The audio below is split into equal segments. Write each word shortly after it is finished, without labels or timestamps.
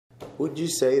Would you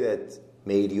say that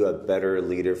made you a better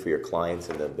leader for your clients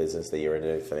in the business that you're in,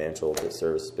 the financial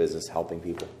service business, helping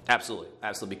people? Absolutely,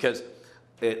 absolutely. Because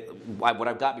what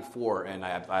I've got before, and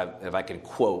if I can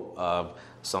quote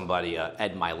somebody,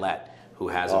 Ed Milet, who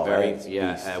has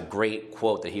a great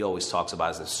quote that he always talks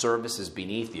about is that service is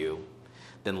beneath you,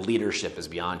 then leadership is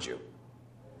beyond you.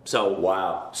 So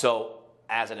wow. So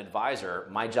as an advisor,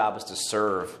 my job is to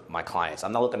serve my clients.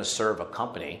 I'm not looking to serve a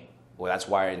company. Well, that's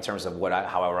why in terms of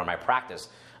how I run my practice,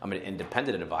 I'm an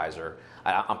independent advisor.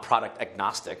 I'm product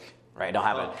agnostic. Right? I don't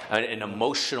have an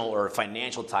emotional or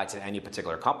financial tie to any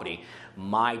particular company.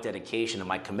 My dedication and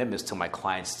my commitment is to my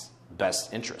clients'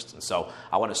 best interest. And so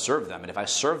I want to serve them. And if I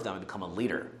serve them, I become a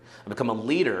leader. I become a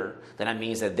leader, then that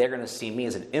means that they're going to see me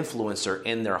as an influencer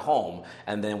in their home.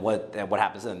 And then what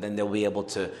happens then? Then they'll be able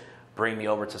to bring me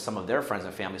over to some of their friends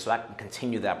and family so I can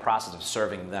continue that process of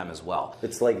serving them as well.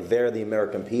 It's like they're the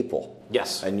American people.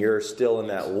 Yes. And you're still in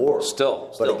that war.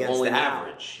 Still against only the now.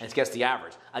 average. And it's against the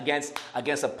average.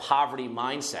 Against a poverty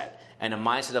mindset and a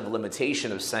mindset of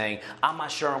limitation of saying, I'm not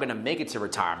sure I'm going to make it to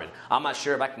retirement. I'm not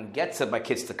sure if I can get to my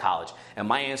kids to college. And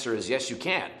my answer is, yes, you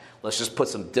can. Let's just put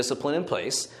some discipline in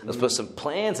place. Let's put some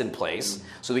plans in place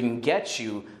so we can get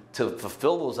you to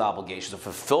fulfill those obligations, to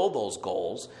fulfill those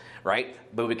goals, right?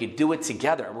 But we could do it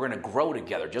together. We're going to grow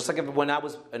together. Just like when I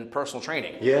was in personal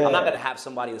training. Yeah. I'm not going to have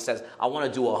somebody that says, I want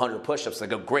to do 100 push-ups. I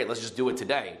go, great, let's just do it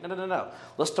today. No.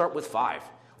 Let's start with 5.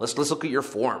 Let's look at your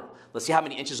form. Let's see how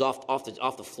many inches off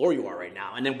the floor you are right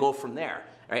now, and then go from there.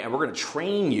 Right? And we're going to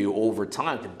train you over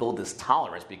time to build this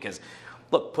tolerance because,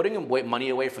 look, putting money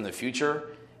away from the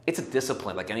future, it's a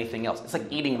discipline like anything else. It's like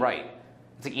eating right.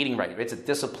 It's a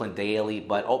discipline daily,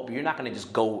 but you're not going to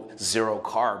just go 0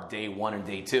 carb day 1 and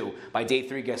day 2. By day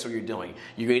 3, guess what you're doing?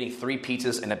 You're eating 3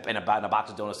 pizzas and a box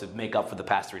of donuts to make up for the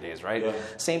past 3 days, right? Yeah.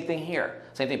 Same thing here.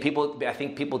 Same thing. I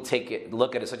think people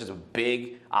look at it such as a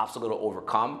big obstacle to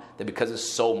overcome that because it's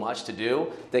so much to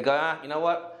do, they go, you know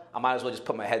what? I might as well just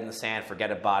put my head in the sand,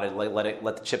 forget about it,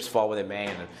 let the chips fall where they may,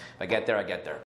 and if I get there, I get there.